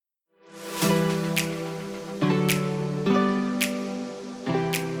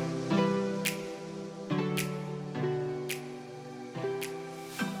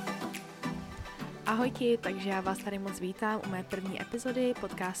Ahojky, takže já vás tady moc vítám u mé první epizody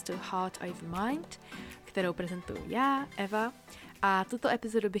podcastu Heart over Mind, kterou prezentuju já, Eva. A tuto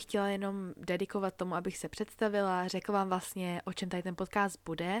epizodu bych chtěla jenom dedikovat tomu, abych se představila, řekla vám vlastně, o čem tady ten podcast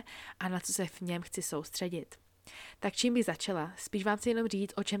bude a na co se v něm chci soustředit. Tak čím bych začala? Spíš vám chci jenom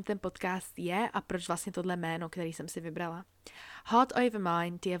říct, o čem ten podcast je a proč vlastně tohle jméno, který jsem si vybrala. Heart over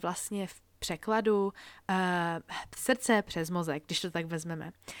Mind je vlastně v překladu srdce přes mozek, když to tak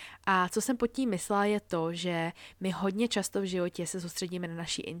vezmeme. A co jsem pod tím myslela je to, že my hodně často v životě se soustředíme na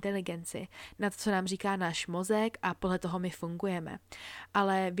naši inteligenci, na to, co nám říká náš mozek a podle toho my fungujeme.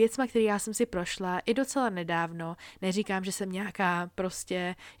 Ale věcma, které já jsem si prošla i docela nedávno, neříkám, že jsem nějaká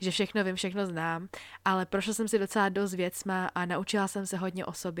prostě, že všechno vím, všechno znám, ale prošla jsem si docela dost věcma a naučila jsem se hodně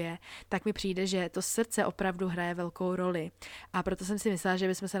o sobě, tak mi přijde, že to srdce opravdu hraje velkou roli. A proto jsem si myslela, že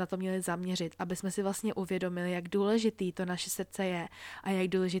bychom se na to měli zaměřit, aby jsme si vlastně uvědomili, jak důležitý to naše srdce je a jak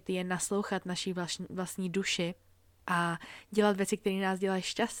důležitý je naslouchat naší vlastní duši a dělat věci, které nás dělají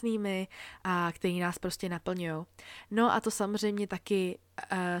šťastnými a které nás prostě naplňují. No a to samozřejmě taky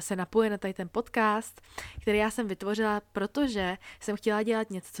se napoje na tady ten podcast, který já jsem vytvořila, protože jsem chtěla dělat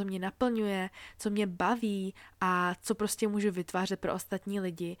něco, co mě naplňuje, co mě baví a co prostě můžu vytvářet pro ostatní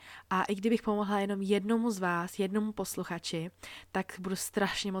lidi. A i kdybych pomohla jenom jednomu z vás, jednomu posluchači, tak budu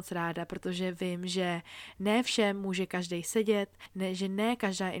strašně moc ráda, protože vím, že ne všem může každý sedět, že ne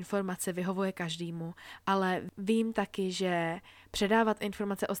každá informace vyhovuje každému, ale vím taky, že předávat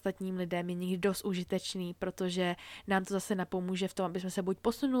informace ostatním lidem je někdy dost užitečný, protože nám to zase napomůže v tom, aby jsme se buď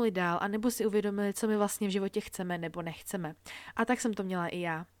posunuli dál, anebo si uvědomili, co my vlastně v životě chceme nebo nechceme. A tak jsem to měla i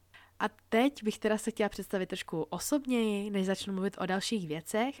já. A teď bych teda se chtěla představit trošku osobněji, než začnu mluvit o dalších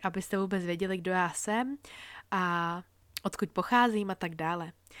věcech, abyste vůbec věděli, kdo já jsem a odkud pocházím a tak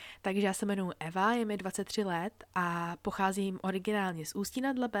dále. Takže já se jmenuji Eva, je mi 23 let a pocházím originálně z Ústí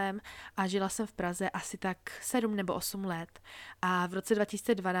nad Labem a žila jsem v Praze asi tak 7 nebo 8 let. A v roce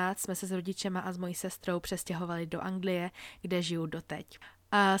 2012 jsme se s rodičema a s mojí sestrou přestěhovali do Anglie, kde žiju doteď.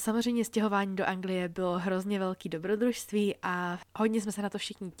 A samozřejmě stěhování do Anglie bylo hrozně velký dobrodružství a hodně jsme se na to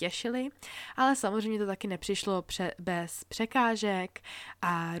všichni těšili, ale samozřejmě to taky nepřišlo bez překážek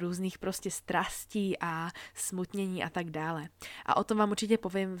a různých prostě strastí a smutnění a tak dále. A o tom vám určitě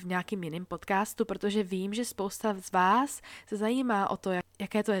povím v nějakým jiném podcastu, protože vím, že spousta z vás se zajímá o to,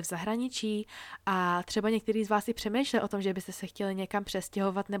 jaké to je v zahraničí a třeba některý z vás i přemýšlel o tom, že byste se chtěli někam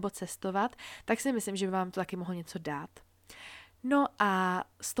přestěhovat nebo cestovat, tak si myslím, že by vám to taky mohlo něco dát. No a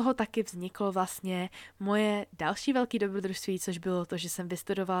z toho taky vzniklo vlastně moje další velké dobrodružství, což bylo to, že jsem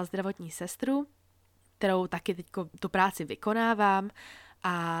vystudovala zdravotní sestru, kterou taky teď tu práci vykonávám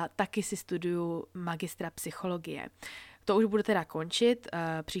a taky si studuju magistra psychologie. To už budu teda končit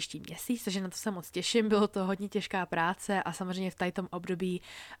příští měsíc, takže na to se moc těším. Bylo to hodně těžká práce a samozřejmě v tom období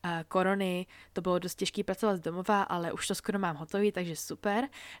korony to bylo dost těžké pracovat z domova, ale už to skoro mám hotový, takže super.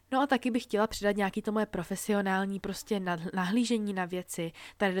 No a taky bych chtěla přidat nějaký to moje profesionální prostě nahlížení na věci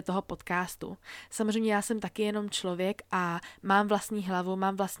tady do toho podcastu. Samozřejmě já jsem taky jenom člověk a mám vlastní hlavu,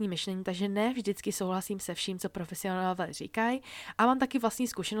 mám vlastní myšlení, takže ne vždycky souhlasím se vším, co profesionálové říkají a mám taky vlastní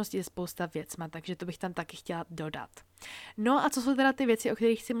zkušenosti se spousta věcma, takže to bych tam taky chtěla dodat. No a co jsou teda ty věci, o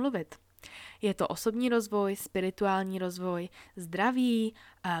kterých chci mluvit? Je to osobní rozvoj, spirituální rozvoj, zdraví,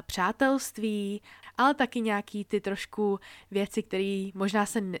 přátelství, ale taky nějaký ty trošku věci, které možná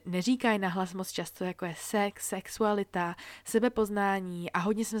se neříkají nahlas moc často, jako je sex, sexualita, sebepoznání a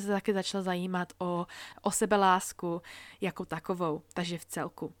hodně jsem se taky začala zajímat o sebelásku jako takovou, takže v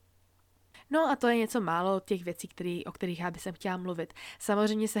celku. No a to je něco málo těch věcí, o kterých já bych chtěla mluvit.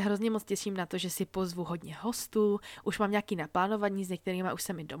 Samozřejmě se hrozně moc těším na to, že si pozvu hodně hostů, už mám nějaký naplánovaní, s některými už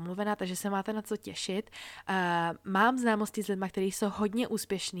jsem i domluvena, takže se máte na co těšit. Mám známosti s lidmi, kteří jsou hodně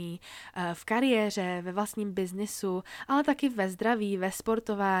úspěšní v kariéře, ve vlastním biznisu, ale taky ve zdraví, ve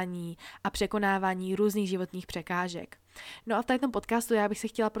sportování a překonávání různých životních překážek. No a v tom podcastu já bych se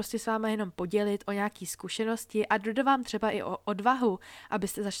chtěla prostě s vámi jenom podělit o nějaké zkušenosti a dodat vám třeba i o odvahu,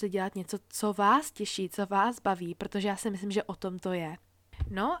 abyste začali dělat něco, co vás těší, co vás baví, protože já si myslím, že o tom to je.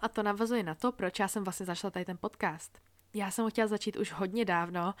 No a to navazuje na to, proč já jsem vlastně začala tady ten podcast. Já jsem ho chtěla začít už hodně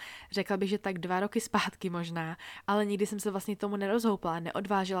dávno, řekla bych, že tak 2 roky zpátky možná, ale nikdy jsem se vlastně tomu nerozhoupla,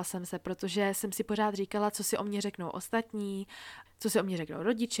 neodvážila jsem se, protože jsem si pořád říkala, co si o mě řeknou ostatní, co si o mě řeknou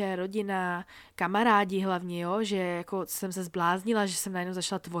rodiče, rodina, kamarádi hlavně, jo, že jako jsem se zbláznila, že jsem najednou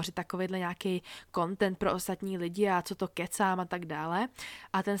začala tvořit takovýhle nějaký content pro ostatní lidi a co to kecám a tak dále.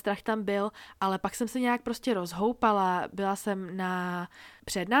 A ten strach tam byl, ale pak jsem se nějak prostě rozhoupala, byla jsem na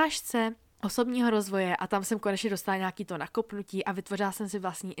přednášce osobního rozvoje a tam jsem konečně dostala nějaký to nakopnutí a vytvořila jsem si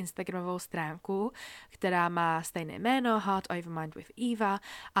vlastní Instagramovou stránku, která má stejné jméno Heart Over Mind with Eva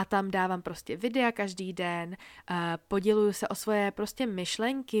a tam dávám prostě videa každý den, poděluju se o svoje prostě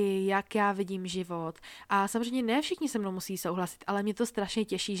myšlenky, jak já vidím život a samozřejmě ne všichni se mnou musí souhlasit, ale mě to strašně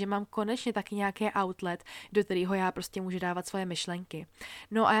těší, že mám konečně taky nějaký outlet, do kterého já prostě můžu dávat svoje myšlenky.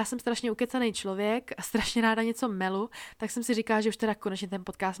 No a já jsem strašně ukecaný člověk, strašně ráda něco melu, tak jsem si říkala, že už teda konečně ten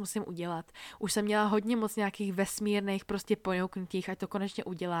podcast musím udělat. Už jsem měla hodně moc nějakých vesmírných prostě poňouknutích, ať to konečně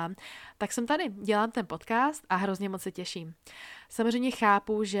udělám. Tak jsem tady, dělám ten podcast a hrozně moc se těším. Samozřejmě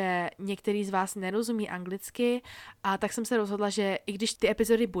chápu, že některý z vás nerozumí anglicky a tak jsem se rozhodla, že i když ty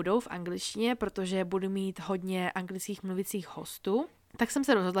epizody budou v angličtině, protože budu mít hodně anglických mluvících hostů, tak jsem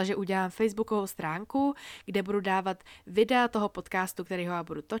se rozhodla, že udělám facebookovou stránku, kde budu dávat videa toho podcastu, kterýho já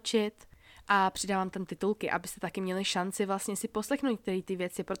budu točit, a přidávám tam titulky, abyste taky měli šanci vlastně si poslechnout některé ty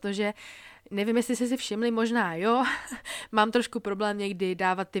věci, protože nevím, jestli jste si všimli, možná jo, mám trošku problém někdy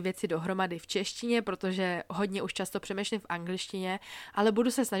dávat ty věci dohromady v češtině, protože hodně už často přemýšlím v angličtině, ale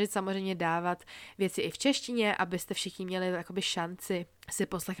budu se snažit samozřejmě dávat věci i v češtině, abyste všichni měli jakoby šanci si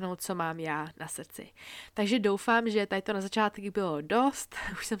poslechnout, co mám já na srdci. Takže doufám, že tady to na začátek bylo dost,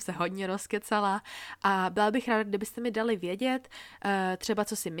 už jsem se hodně rozkecala a byla bych ráda, kdybyste mi dali vědět, třeba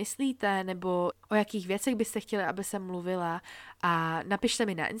co si myslíte, nebo o jakých věcech byste chtěli, aby jsem mluvila a napište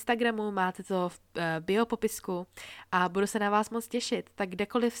mi na Instagramu, máte to v biopopisku a budu se na vás moc těšit. Tak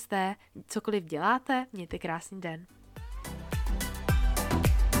kdekoliv jste, cokoliv děláte, mějte krásný den.